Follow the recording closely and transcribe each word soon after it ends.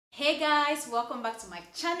Hey guys, welcome back to my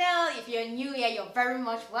channel. If you're new here, you're very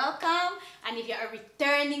much welcome, and if you're a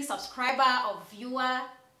returning subscriber or viewer,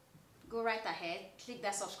 go right ahead, click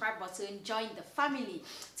that subscribe button, join the family.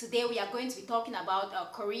 Today we are going to be talking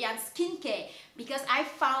about Korean skincare, because I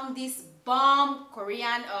found this bomb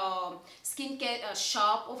Korean skincare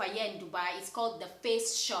shop over here in Dubai. It's called the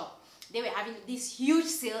Face Shop. They were having this huge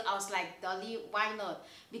sale. I was like, Dolly, why not?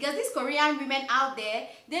 Because these Korean women out there,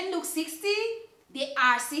 they look 60, they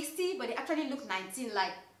are 60, but they actually look 19.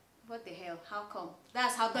 Like, what the hell? How come?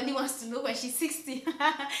 That's how Dolly wants to look when she's 60.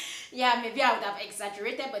 Yeah, maybe I would have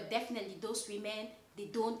exaggerated, but definitely those women, they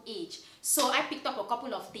don't age. So I picked up a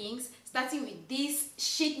couple of things, starting with this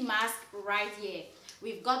sheet mask right here.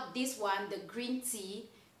 We've got this one, the green tea,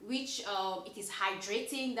 which it is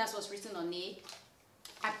hydrating. That's what's written on it.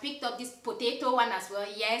 I picked up this potato one as well.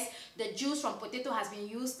 Yes, the juice from potato has been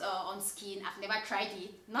used on skin. I've never tried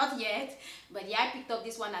it, not yet, but yeah, I picked up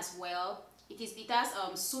this one as well. It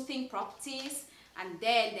has soothing properties. And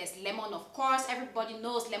then there's lemon. Of course, everybody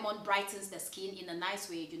knows lemon brightens the skin in a nice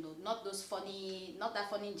way, you know, not that funny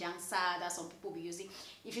jangsa that some people be using.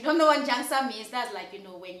 If you don't know what jangsa means, that's like, you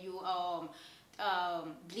know, when you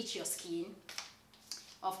bleach your skin.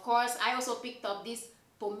 Of course, I also picked up this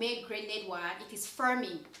pomegranate one. It is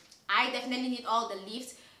firming. I definitely need all the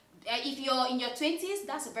lifts. If you're in your 20s,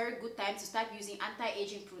 that's a very good time to start using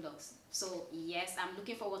anti-aging products. So yes, I'm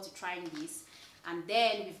looking forward to trying this. And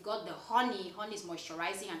then we've got the honey. Honey is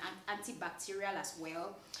moisturizing and antibacterial as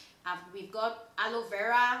well. We've got aloe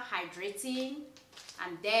vera, hydrating.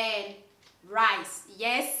 And then rice.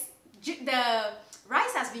 Yes, the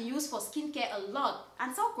rice has been used for skincare a lot,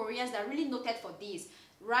 and South Koreans are really noted for this.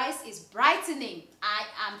 Rice is brightening. I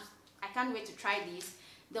can't wait to try this.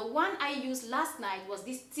 The one I used last night was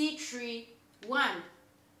this tea tree one.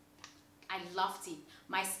 I loved it.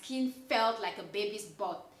 My skin felt like a baby's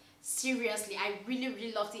butt. Seriously, I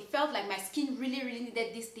really loved it. It felt like my skin really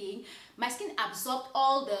needed this thing. My skin absorbed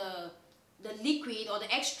all the liquid or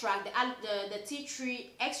the extract, the tea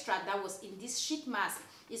tree extract that was in this sheet mask.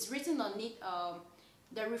 It's written on it,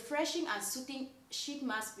 the refreshing and soothing sheet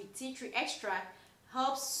mask with tea tree extract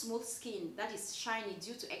helps smooth skin that is shiny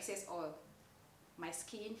due to excess oil. My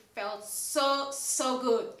skin felt so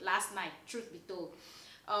good last night, truth be told.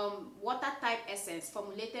 Water type essence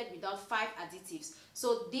formulated without 5 additives.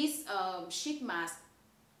 So this sheet mask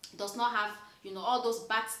does not have, you know, all those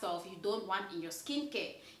bad stuff you don't want in your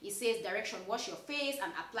skincare. It says direction: wash your face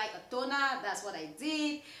and apply a toner. That's what I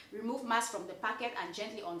did. Remove mask from the packet and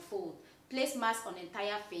gently unfold. Place mask on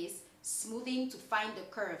entire face, smoothing to find the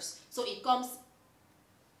curves. So it comes,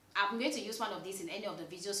 I'm going to use one of these in any of the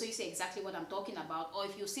videos so you see exactly what I'm talking about. Or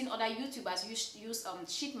if you've seen other YouTubers use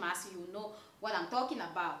sheet masks, you know what I'm talking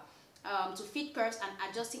about. To fit curves and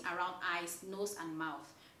adjusting around eyes, nose and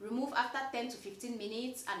mouth. Remove after 10 to 15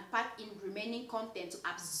 minutes and pack in remaining content to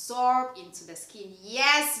absorb into the skin.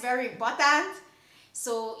 Yes, very important.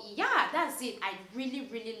 So yeah, that's it. I really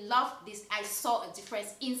loved this. I saw a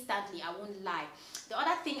difference instantly, I won't lie. The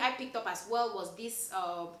other thing I picked up as well was this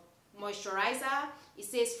moisturizer. It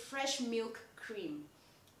says fresh milk cream,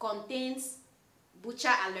 contains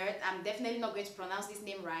butcher alert, I'm definitely not going to pronounce this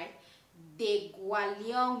name right,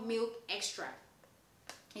 Degualion milk extract.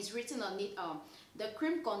 It's written on it, the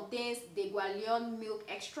cream contains Degualion milk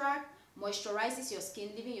extract, moisturizes your skin,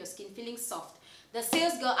 leaving your skin feeling soft. The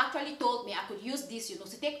sales girl actually told me I could use this, you know,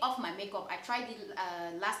 to take off my makeup. I tried it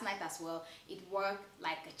last night as well. It worked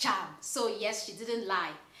like a charm. So yes, she didn't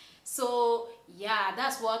lie. So yeah,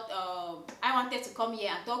 that's what I wanted to come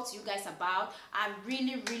here and talk to you guys about. I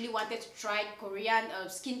really wanted to try Korean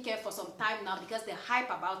skincare for some time now, because the hype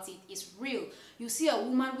about it is real. You see a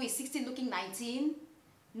woman who is 60 looking 19?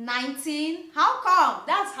 How come?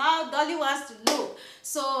 That's how Dolly wants to look.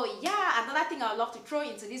 So yeah, another thing I would love to throw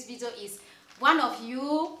into this video is one of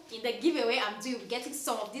you in the giveaway I'm doing, getting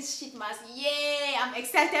some of this sheet mask. Yay, I'm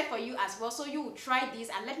excited for you as well. So you will try this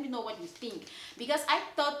and let me know what you think, because I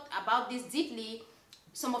thought about this deeply.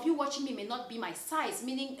 Some of you watching me may not be my size,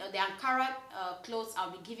 meaning the Ankara clothes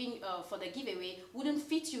I'll be giving for the giveaway wouldn't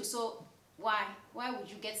fit you. So why would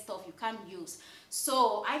you get stuff you can't use?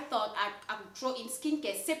 So I thought I would throw in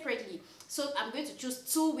skincare separately. So I'm going to choose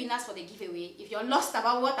 2 winners for the giveaway. If you're lost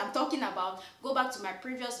about what I'm talking about, go back to my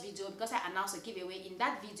previous video, because I announced a giveaway in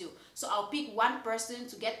that video. So I'll pick one person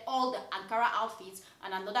to get all the Ankara outfits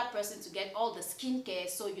and another person to get all the skincare.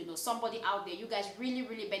 So you know, somebody out there, you guys really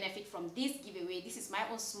benefit from this giveaway. This is my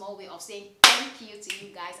own small way of saying thank you to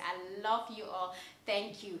you guys. I love you all.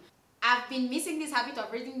 Thank you. I've been missing this habit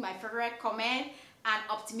of reading my favorite comment, and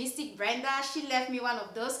Optimistic Brenda, she left me one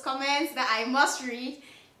of those comments that I must read.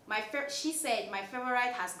 She said my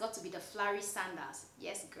favorite has got to be the flowery sandals.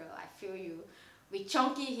 Yes, girl, I feel you. With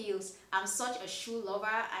chunky heels. I'm such a shoe lover,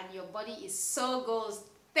 and your body is so good.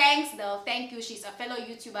 Thanks, Del. Thank you. She's a fellow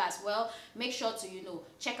YouTuber as well. Make sure to,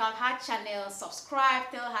 check out her channel, subscribe,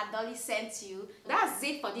 tell her Dolly sent you. That's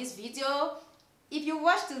it for this video. If you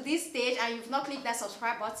watched to this stage and you've not clicked that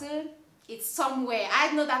subscribe button, it's somewhere.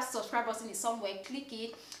 I know that subscribe button is somewhere. Click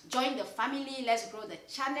it. Join the family. Let's grow the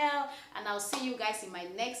channel. And I'll see you guys in my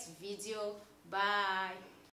next video. Bye.